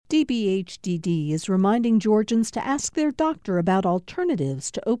ABHDD is reminding Georgians to ask their doctor about alternatives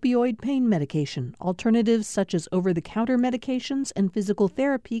to opioid pain medication. Alternatives such as over-the-counter medications and physical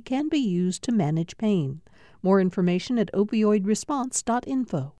therapy can be used to manage pain. More information at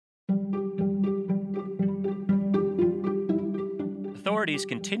opioidresponse.info. Authorities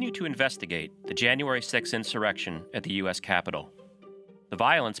continue to investigate the January 6 insurrection at the U.S. Capitol. The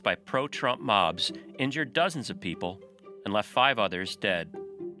violence by pro-Trump mobs injured dozens of people and left 5 others dead.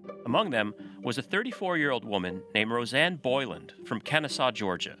 Among them was a 34-year-old woman named Rosanne Boyland from Kennesaw,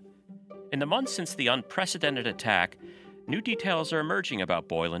 Georgia. In the months since the unprecedented attack, new details are emerging about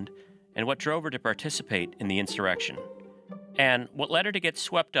Boyland and what drove her to participate in the insurrection, and what led her to get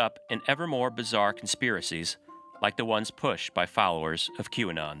swept up in ever more bizarre conspiracies, like the ones pushed by followers of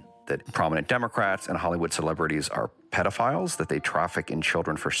QAnon. That prominent Democrats and Hollywood celebrities are pedophiles, that they traffic in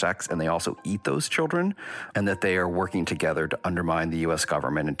children for sex, and they also eat those children, and that they are working together to undermine the U.S.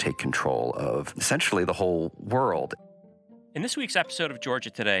 government and take control of essentially the whole world. In this week's episode of Georgia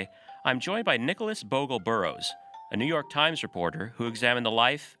Today, I'm joined by Nicholas Bogel-Burroughs, a New York Times reporter who examined the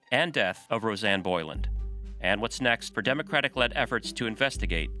life and death of Rosanne Boyland, and what's next for Democratic-led efforts to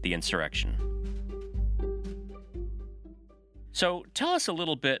investigate the insurrection. So tell us a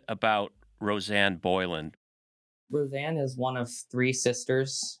little bit about Rosanne Boyland. Rosanne is one of 3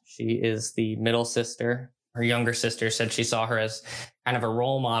 sisters. She is the middle sister. Her younger sister said she saw her as kind of a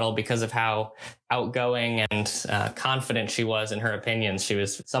role model because of how outgoing and confident she was in her opinions. She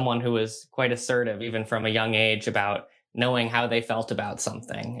was someone who was quite assertive, even from a young age, about knowing how they felt about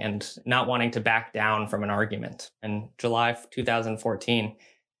something and not wanting to back down from an argument. In July 2014,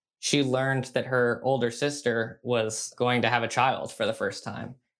 she learned that her older sister was going to have a child for the first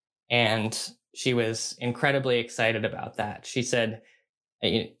time. And she was incredibly excited about that. She said,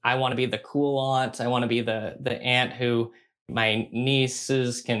 I want to be the cool aunt. I want to be the aunt who my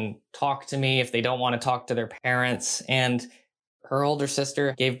nieces can talk to me if they don't want to talk to their parents. And her older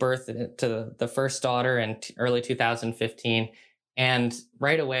sister gave birth to the first daughter in early 2015. And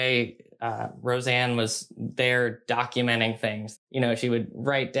right away, Rosanne was there documenting things. She would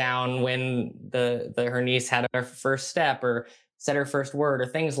write down when her niece had her first step or said her first word or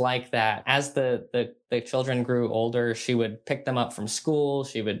things like that. As the children grew older, she would pick them up from school.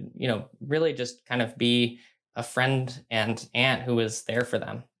 She would, really just kind of be a friend and aunt who was there for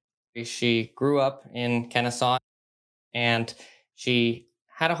them. She grew up in Kennesaw, and she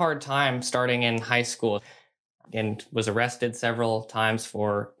had a hard time starting in high school and was arrested several times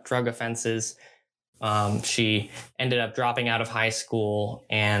for drug offenses. She ended up dropping out of high school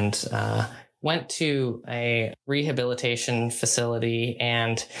and went to a rehabilitation facility,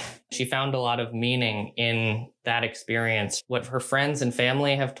 and she found a lot of meaning in that experience. What her friends and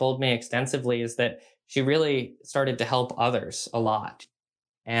family have told me extensively is that she really started to help others a lot.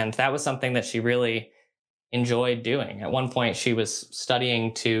 And that was something that she really enjoyed doing. At one point, she was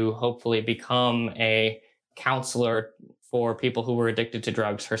studying to hopefully become a counselor for people who were addicted to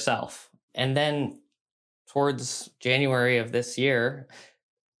drugs herself. And then towards January of this year,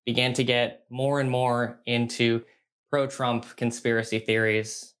 began to get more and more into pro-Trump conspiracy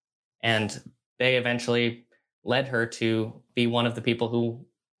theories. And they eventually led her to be one of the people who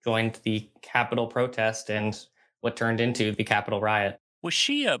joined the Capitol protest and what turned into the Capitol riot. Was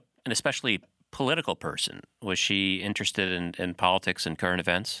she an especially political person? Was she interested in politics and current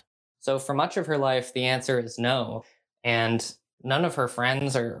events? So for much of her life, the answer is no. And none of her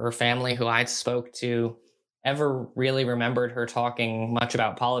friends or family who I spoke to ever really remembered her talking much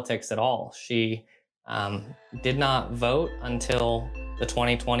about politics at all. She did not vote until the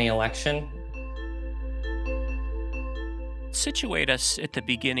 2020 election. Situate us at the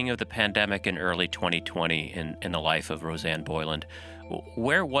beginning of the pandemic in early 2020 in the life of Rosanne Boyland.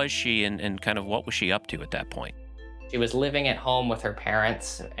 Where was she and kind of what was she up to at that point? She was living at home with her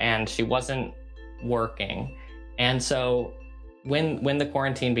parents, and she wasn't working. And so when the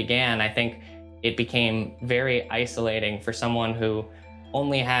quarantine began, I think it became very isolating for someone who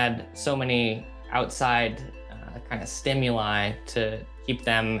only had so many outside kind of stimuli to keep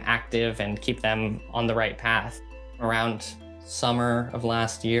them active and keep them on the right path. Around summer of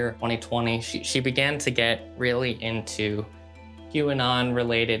last year, 2020, she began to get really into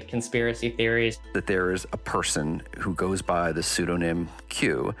QAnon-related conspiracy theories. That there is a person who goes by the pseudonym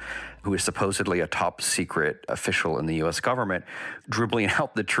Q, who is supposedly a top secret official in the U.S. government, dribbling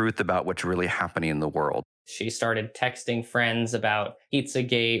out the truth about what's really happening in the world. She started texting friends about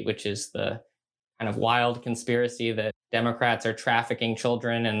Pizzagate, which is the kind of wild conspiracy that Democrats are trafficking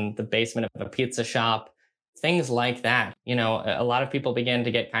children in the basement of a pizza shop. Things like that. A lot of people began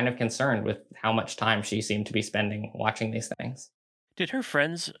to get kind of concerned with how much time she seemed to be spending watching these things. Did her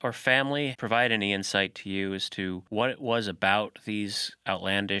friends or family provide any insight to you as to what it was about these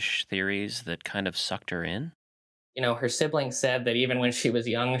outlandish theories that kind of sucked her in? You know, her siblings said that even when she was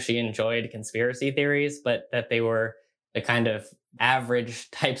young, she enjoyed conspiracy theories, but that they were the kind of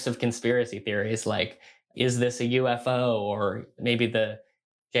average types of conspiracy theories, like, is this a UFO, or maybe the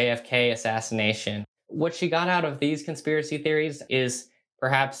JFK assassination? What she got out of these conspiracy theories is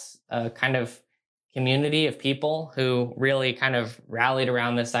perhaps a kind of community of people who really kind of rallied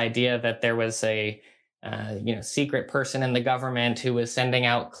around this idea that there was a secret person in the government who was sending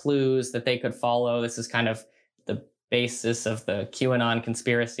out clues that they could follow. This is kind of the basis of the QAnon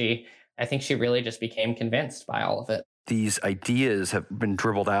conspiracy. I think she really just became convinced by all of it. These ideas have been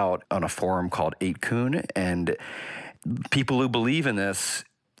dribbled out on a forum called 8kun, and people who believe in this,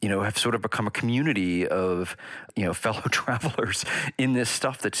 have sort of become a community of, fellow travelers in this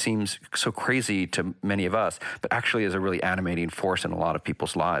stuff that seems so crazy to many of us, but actually is a really animating force in a lot of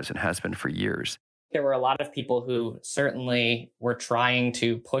people's lives and has been for years. There were a lot of people who certainly were trying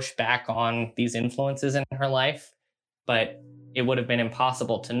to push back on these influences in her life, but it would have been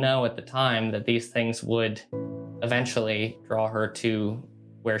impossible to know at the time that these things would eventually draw her to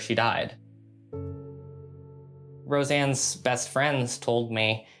where she died. Rosanne's best friends told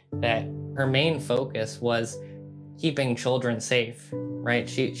me that her main focus was keeping children safe, right?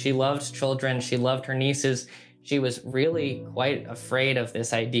 She loved children. She loved her nieces. She was really quite afraid of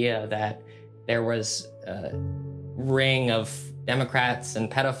this idea that there was a ring of Democrats and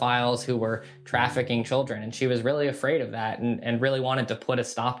pedophiles who were trafficking children. And she was really afraid of that and really wanted to put a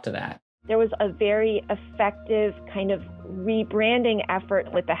stop to that. There was a very effective kind of rebranding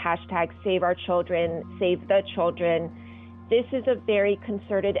effort with the hashtag Save Our Children, Save the Children. This is a very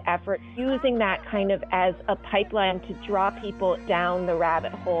concerted effort, using that kind of as a pipeline to draw people down the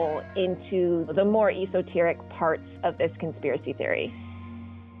rabbit hole into the more esoteric parts of this conspiracy theory.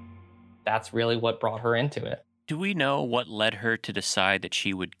 That's really what brought her into it. Do we know what led her to decide that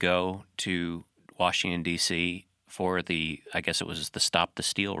she would go to Washington, D.C. for the Stop the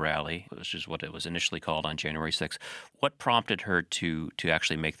Steal rally, which is what it was initially called on January 6th? What prompted her to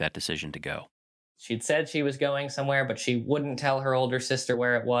actually make that decision to go? She'd said she was going somewhere, but she wouldn't tell her older sister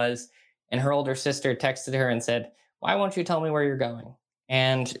where it was. And her older sister texted her and said, "Why won't you tell me where you're going?"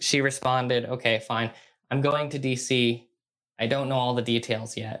 And she responded, "Okay, fine. I'm going to D.C. I don't know all the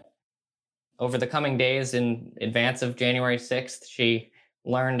details yet." Over the coming days in advance of January 6th, she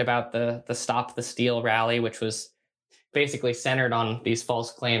learned about the Stop the Steal rally, which was basically centered on these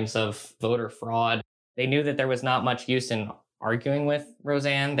false claims of voter fraud. They knew that there was not much use in arguing with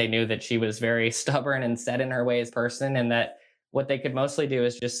Rosanne. They knew that she was very stubborn and set in her ways person, and that what they could mostly do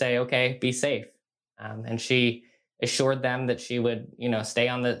is just say, "Okay, be safe." And she assured them that she would, stay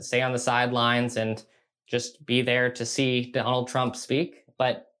on the sidelines and just be there to see Donald Trump speak.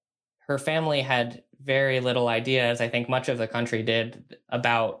 But her family had very little idea, as I think much of the country did,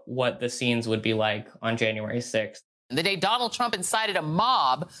 about what the scenes would be like on January 6th. The day Donald Trump incited a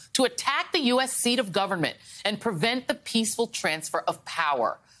mob to attack the U.S. seat of government and prevent the peaceful transfer of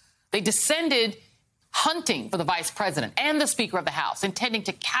power. They descended hunting for the vice president and the Speaker of the House, intending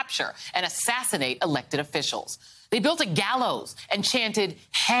to capture and assassinate elected officials. They built a gallows and chanted,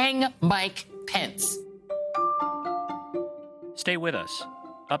 "Hang Mike Pence." Stay with us.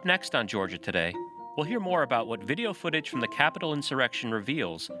 Up next on Georgia Today, we'll hear more about what video footage from the Capitol insurrection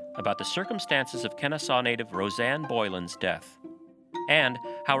reveals about the circumstances of Kennesaw native Rosanne Boyland's death, and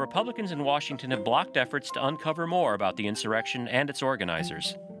how Republicans in Washington have blocked efforts to uncover more about the insurrection and its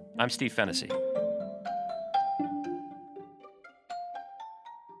organizers. I'm Steve Fennessy.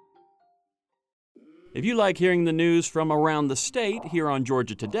 If you like hearing the news from around the state here on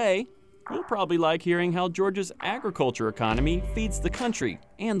Georgia Today, you'll probably like hearing how Georgia's agriculture economy feeds the country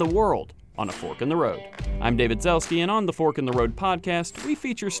and the world on A Fork in the Road. I'm David Zelski, and on the Fork in the Road podcast, we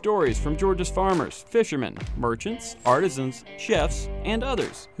feature stories from Georgia's farmers, fishermen, merchants, artisans, chefs, and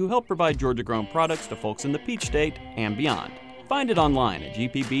others who help provide Georgia-grown products to folks in the Peach State and beyond. Find it online at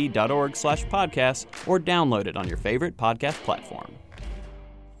gpb.org/podcasts or download it on your favorite podcast platform.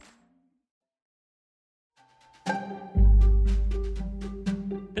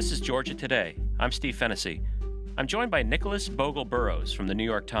 This is Georgia Today. I'm Steve Fennessy. I'm joined by Nicholas Bogel-Burroughs from the New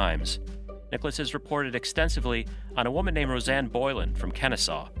York Times. Nicholas has reported extensively on a woman named Rosanne Boyland from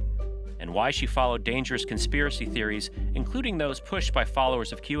Kennesaw and why she followed dangerous conspiracy theories, including those pushed by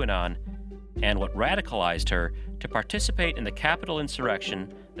followers of QAnon, and what radicalized her to participate in the Capitol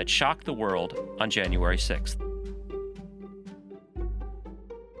insurrection that shocked the world on January 6th.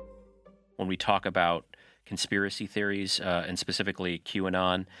 When we talk about conspiracy theories, and specifically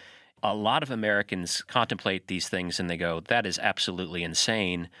QAnon, A lot of Americans contemplate these things and they go, that is absolutely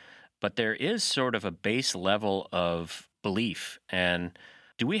insane. But there is sort of a base level of belief. And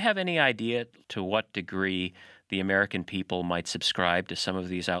do we have any idea to what degree the American people might subscribe to some of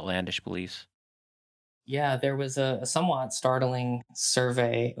these outlandish beliefs? Yeah, there was a somewhat startling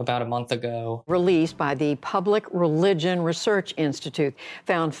survey about a month ago. Released by the Public Religion Research Institute,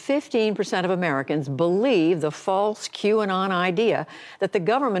 found 15% of Americans believe the false QAnon idea that the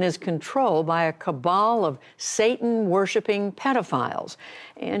government is controlled by a cabal of Satan-worshiping pedophiles.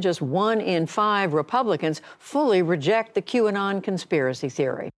 And just 1 in 5 Republicans fully reject the QAnon conspiracy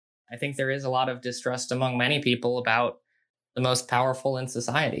theory. I think there is a lot of distrust among many people about the most powerful in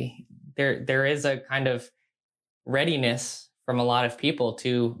society. There is a kind of readiness from a lot of people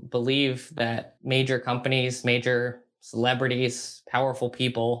to believe that major companies, major celebrities, powerful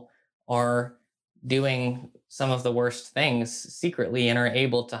people are doing some of the worst things secretly and are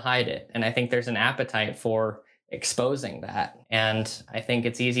able to hide it. And I think there's an appetite for exposing that. And I think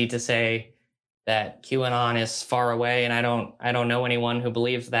it's easy to say that QAnon is far away, and I don't know anyone who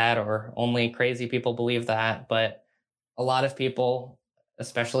believes that, or only crazy people believe that. But a lot of people,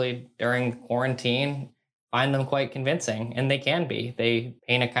 especially during quarantine, find them quite convincing, and they can be. They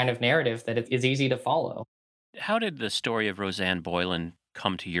paint a kind of narrative that is easy to follow. How did the story of Rosanne Boyland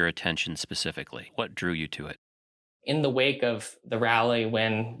come to your attention specifically? What drew you to it? In the wake of the rally,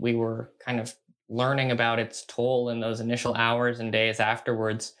 when we were kind of learning about its toll in those initial hours and days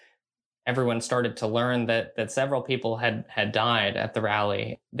afterwards, everyone started to learn that several people had died at the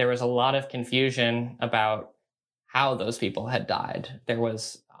rally. There was a lot of confusion about how those people had died. There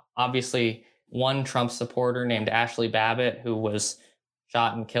was obviously one Trump supporter named Ashley Babbitt who was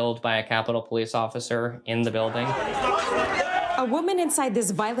shot and killed by a Capitol police officer in the building. A woman inside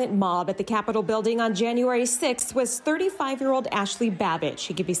this violent mob at the Capitol building on January 6th was 35-year-old Ashley Babbitt.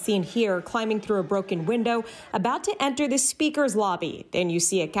 She could be seen here climbing through a broken window, about to enter the speaker's lobby. Then you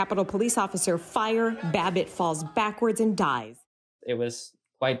see a Capitol police officer fire. Babbitt falls backwards and dies. It was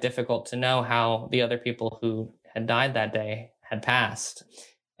quite difficult to know how the other people who had died that day had passed.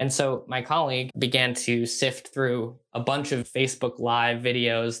 And so my colleague began to sift through a bunch of Facebook Live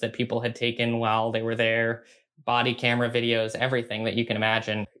videos that people had taken while they were there, body camera videos, everything that you can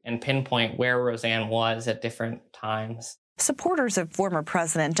imagine, and pinpoint where Rosanne was at different times. Supporters of former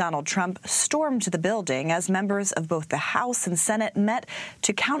President Donald Trump stormed the building as members of both the House and Senate met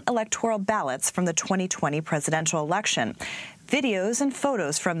to count electoral ballots from the 2020 presidential election. Videos and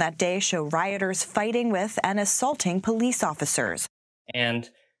photos from that day show rioters fighting with and assaulting police officers. And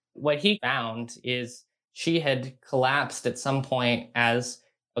what he found is she had collapsed at some point as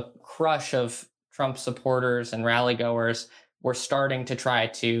a crush of Trump supporters and rally-goers were starting to try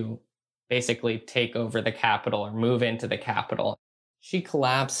to basically take over the Capitol or move into the Capitol. She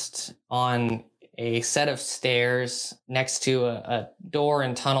collapsed on a set of stairs next to a door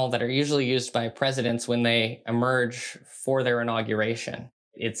and tunnel that are usually used by presidents when they emerge for their inauguration.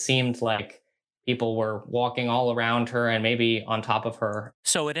 It seemed like people were walking all around her and maybe on top of her.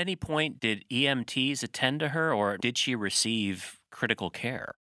 So at any point, did EMTs attend to her, or did she receive critical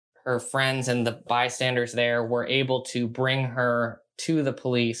care? Her friends and the bystanders there were able to bring her to the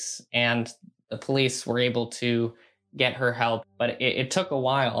police, and the police were able to get her help. But it took a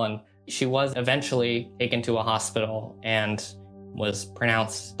while, and she was eventually taken to a hospital and was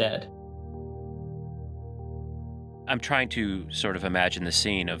pronounced dead. I'm trying to sort of imagine the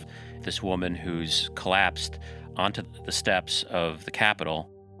scene of this woman who's collapsed onto the steps of the Capitol.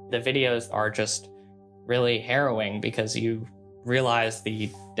 The videos are just really harrowing because you realize the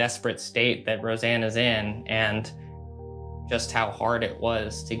desperate state that Rosanne is in and just how hard it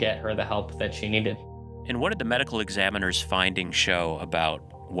was to get her the help that she needed. And what did the medical examiner's findings show about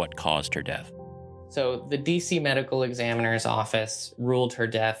what caused her death? So the DC medical examiner's office ruled her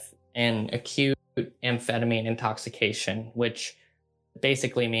death in acute amphetamine intoxication, which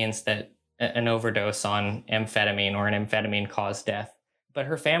basically means that an overdose on amphetamine or an amphetamine caused death. But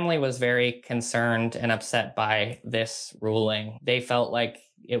her family was very concerned and upset by this ruling. They felt like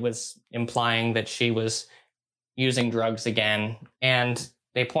it was implying that she was using drugs again. And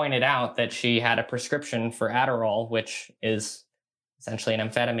they pointed out that she had a prescription for Adderall, which is essentially an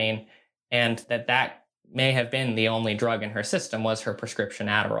amphetamine, and that may have been the only drug in her system was her prescription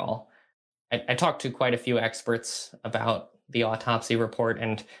Adderall. I talked to quite a few experts about the autopsy report,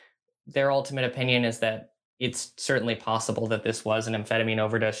 and their ultimate opinion is that it's certainly possible that this was an amphetamine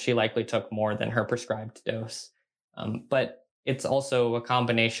overdose. She likely took more than her prescribed dose. But it's also a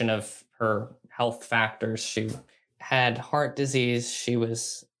combination of her health factors. She had heart disease, she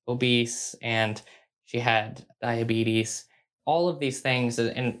was obese, and she had diabetes. all of these things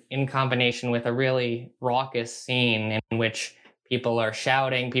in combination with a really raucous scene in which people are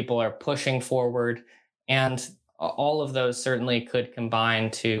shouting, people are pushing forward, and all of those certainly could combine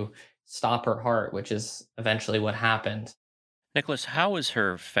to stop her heart, which is eventually what happened. Nicholas, how was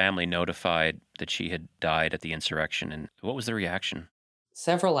her family notified that she had died at the insurrection, and what was the reaction?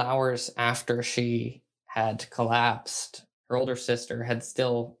 Several hours after she had collapsed, her older sister had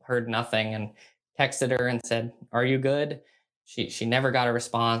still heard nothing and texted her and said, "Are you good?" She never got a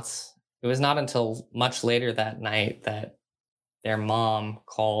response. It was not until much later that night that their mom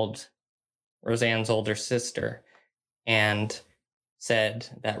called Rosanne's older sister and said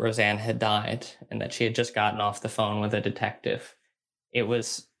that Rosanne had died and that she had just gotten off the phone with a detective. It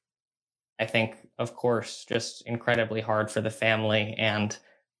was, I think, of course, just incredibly hard for the family and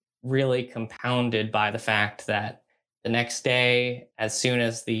really compounded by the fact that the next day, as soon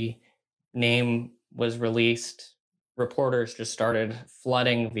as the name was released, reporters just started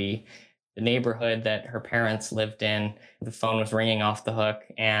flooding the neighborhood that her parents lived in. The phone was ringing off the hook,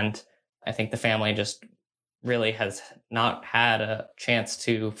 and I think the family just really has not had a chance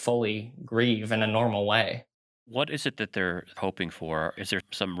to fully grieve in a normal way. What is it that they're hoping for? Is there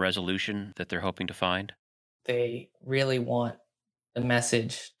some resolution that they're hoping to find? They really want the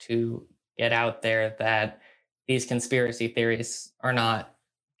message to get out there that these conspiracy theories are not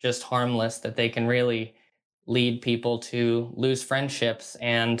just harmless, that they can really lead people to lose friendships,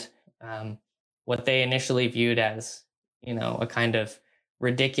 and what they initially viewed as, a kind of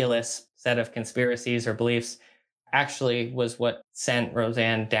ridiculous set of conspiracies or beliefs actually was what sent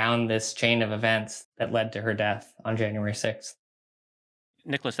Rosanne down this chain of events that led to her death on January 6th.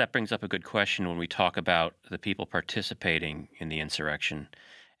 Nicholas, that brings up a good question when we talk about the people participating in the insurrection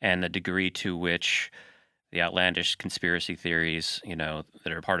and the degree to which the outlandish conspiracy theories, that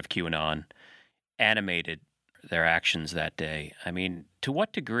are part of QAnon animated their actions that day. I mean, to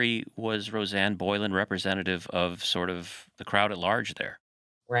what degree was Rosanne Boyland representative of sort of the crowd at large there?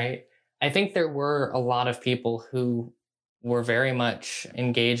 Right. I think there were a lot of people who were very much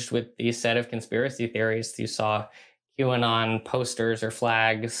engaged with these set of conspiracy theories. You saw QAnon posters or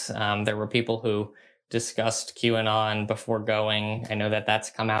flags. There were people who discussed QAnon before going. I know that that's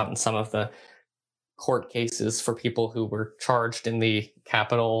come out in some of the court cases for people who were charged in the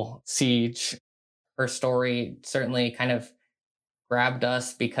Capitol siege. Her story certainly kind of grabbed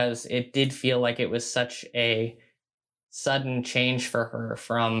us because it did feel like it was such a sudden change for her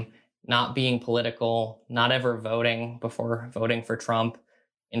from not being political, not ever voting before voting for Trump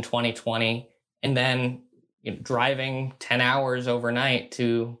in 2020, and then driving 10 hours overnight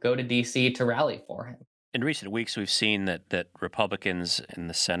to go to D.C. to rally for him. In recent weeks, we've seen that Republicans in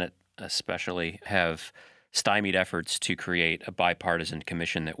the Senate especially have stymied efforts to create a bipartisan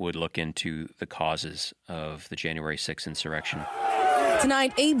commission that would look into the causes of the January 6th insurrection.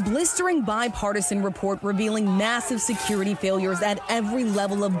 Tonight, a blistering bipartisan report revealing massive security failures at every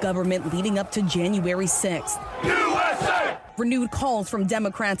level of government leading up to January 6th. USA! Renewed calls from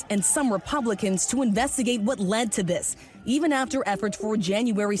Democrats and some Republicans to investigate what led to this, even after efforts for a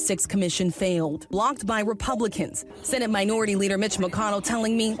January 6th commission failed. Blocked by Republicans. Senate Minority Leader Mitch McConnell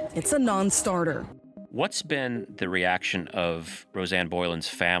telling me it's a non-starter. What's been the reaction of Rosanne Boyland's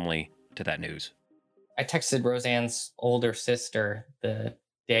family to that news? I texted Rosanne's older sister the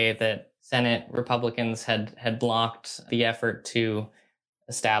day that Senate Republicans had blocked the effort to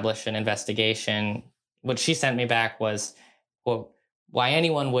establish an investigation. What she sent me back was, quote, "Why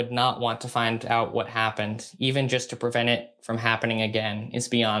anyone would not want to find out what happened, even just to prevent it from happening again, is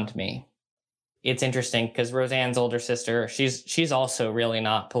beyond me." It's interesting because Rosanne's older sister, she's also really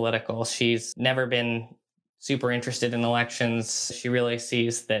not political. She's never been super interested in elections. She really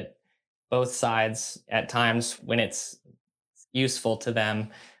sees that both sides, at times when it's useful to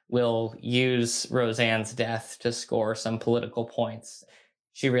them, will use Rosanne's death to score some political points.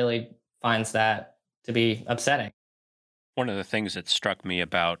 She really finds that to be upsetting. One of the things that struck me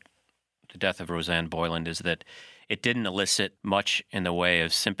about the death of Rosanne Boyland is that it didn't elicit much in the way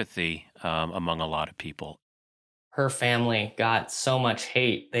of sympathy among a lot of people. Her family got so much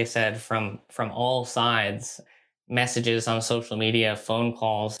hate, they said, from all sides. Messages on social media, phone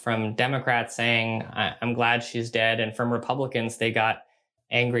calls from Democrats saying, "I'm glad she's dead." And from Republicans, they got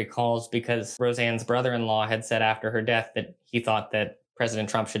angry calls because Rosanne's brother-in-law had said after her death that he thought that President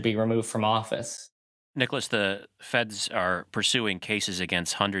Trump should be removed from office. Nicholas, the feds are pursuing cases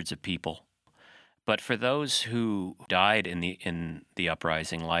against hundreds of people. But for those who died in the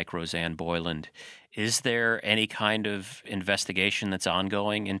uprising, like Rosanne Boyland, is there any kind of investigation that's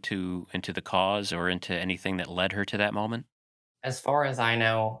ongoing into the cause or into anything that led her to that moment? As far as I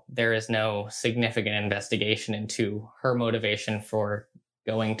know, there is no significant investigation into her motivation for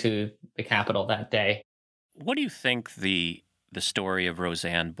going to the Capitol that day. What do you think the story of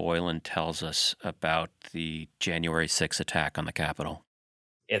Rosanne Boyland tells us about the January 6th attack on the Capitol?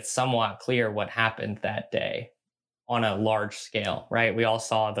 It's somewhat clear what happened that day on a large scale, right? We all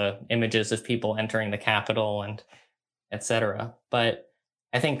saw the images of people entering the Capitol and et cetera. But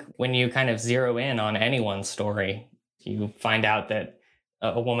I think when you kind of zero in on anyone's story, you find out that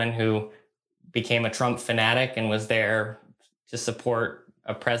a woman who became a Trump fanatic and was there to support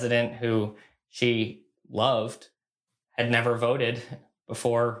a president who she loved had never voted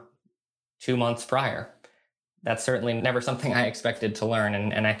before 2 months prior. That's certainly never something I expected to learn.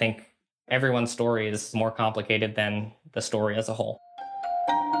 And I think everyone's story is more complicated than the story as a whole.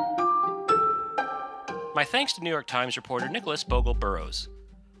 My thanks to New York Times reporter Nicholas Bogel-Burroughs.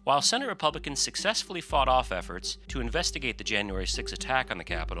 While Senate Republicans successfully fought off efforts to investigate the January 6th attack on the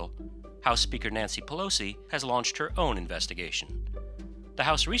Capitol, House Speaker Nancy Pelosi has launched her own investigation. The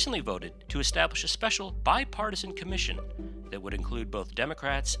House recently voted to establish a special bipartisan commission that would include both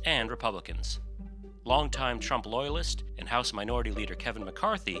Democrats and Republicans. Longtime Trump loyalist and House Minority Leader Kevin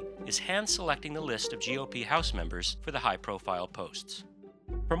McCarthy is hand-selecting the list of GOP House members for the high-profile posts.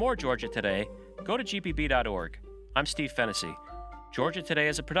 For more Georgia Today, go to gpb.org. I'm Steve Fennessy. Georgia Today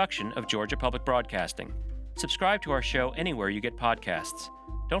is a production of Georgia Public Broadcasting. Subscribe to our show anywhere you get podcasts.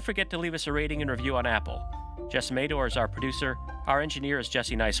 Don't forget to leave us a rating and review on Apple. Jess Mador is our producer. Our engineer is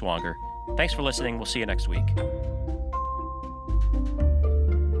Jesse Neiswanger. Thanks for listening. We'll see you next week.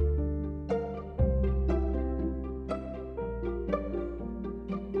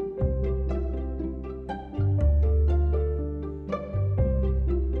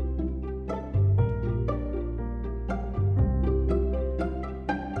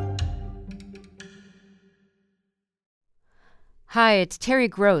 Hi, it's Terry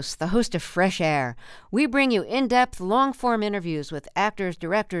Gross, the host of Fresh Air. We bring you in-depth, long-form interviews with actors,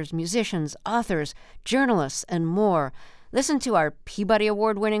 directors, musicians, authors, journalists, and more. Listen to our Peabody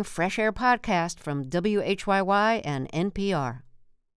Award-winning Fresh Air podcast from WHYY and NPR.